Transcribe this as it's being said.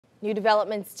New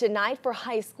developments tonight for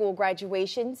high school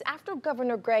graduations. After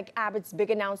Governor Greg Abbott's big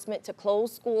announcement to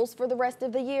close schools for the rest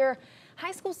of the year,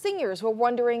 high school seniors were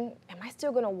wondering, am I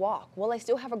still going to walk? Will I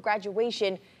still have a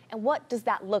graduation? And what does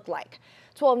that look like?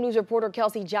 12 News reporter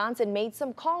Kelsey Johnson made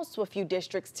some calls to a few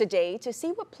districts today to see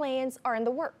what plans are in the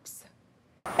works.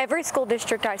 Every school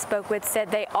district I spoke with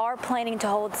said they are planning to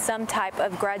hold some type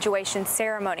of graduation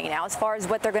ceremony. Now, as far as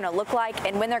what they're going to look like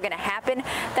and when they're going to happen,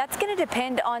 that's going to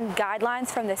depend on guidelines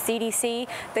from the CDC,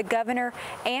 the governor,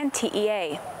 and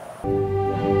TEA.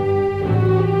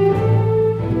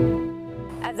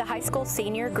 As a high school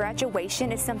senior,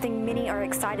 graduation is something many are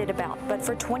excited about. But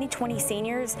for 2020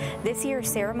 seniors, this year's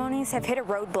ceremonies have hit a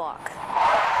roadblock.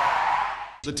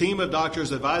 The team of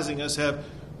doctors advising us have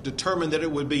determined that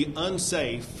it would be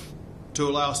unsafe to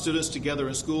allow students together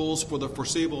in schools for the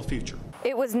foreseeable future.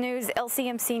 It was news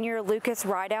LCM senior Lucas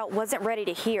Rideout wasn't ready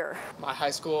to hear. My high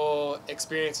school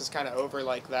experience is kind of over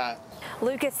like that.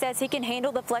 Lucas says he can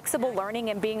handle the flexible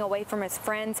learning and being away from his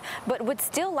friends, but would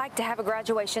still like to have a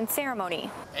graduation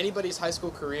ceremony. Anybody's high school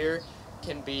career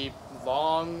can be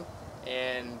long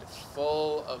and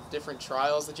full of different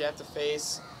trials that you have to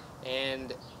face,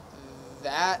 and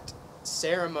that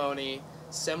ceremony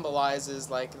symbolizes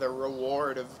like the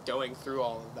reward of going through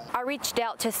all of that. I reached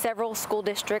out to several school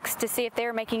districts to see if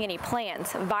they're making any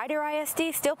plans. Vidor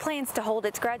ISD still plans to hold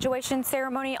its graduation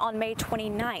ceremony on May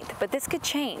 29th, but this could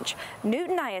change.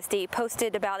 Newton ISD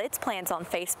posted about its plans on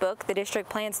Facebook. The district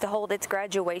plans to hold its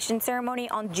graduation ceremony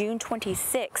on June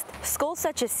 26th. Schools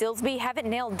such as Silsbee haven't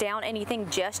nailed down anything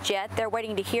just yet. They're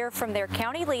waiting to hear from their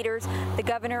county leaders, the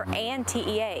governor, and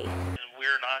TEA.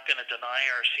 We're not going to deny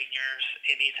our seniors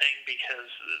anything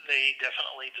because they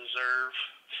definitely deserve,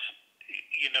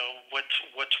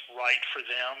 what's right for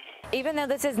them. Even though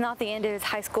this is not the end of his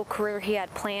high school career he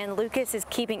had planned, Lucas is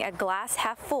keeping a glass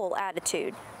half full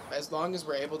attitude. As long as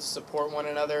we're able to support one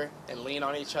another and lean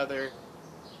on each other,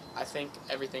 I think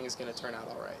everything is going to turn out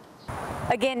all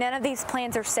right. Again, none of these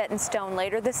plans are set in stone.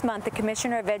 Later this month, the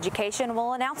Commissioner of Education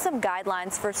will announce some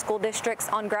guidelines for school districts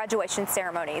on graduation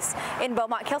ceremonies. In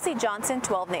Beaumont, Kelsey Johnson,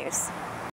 12 News.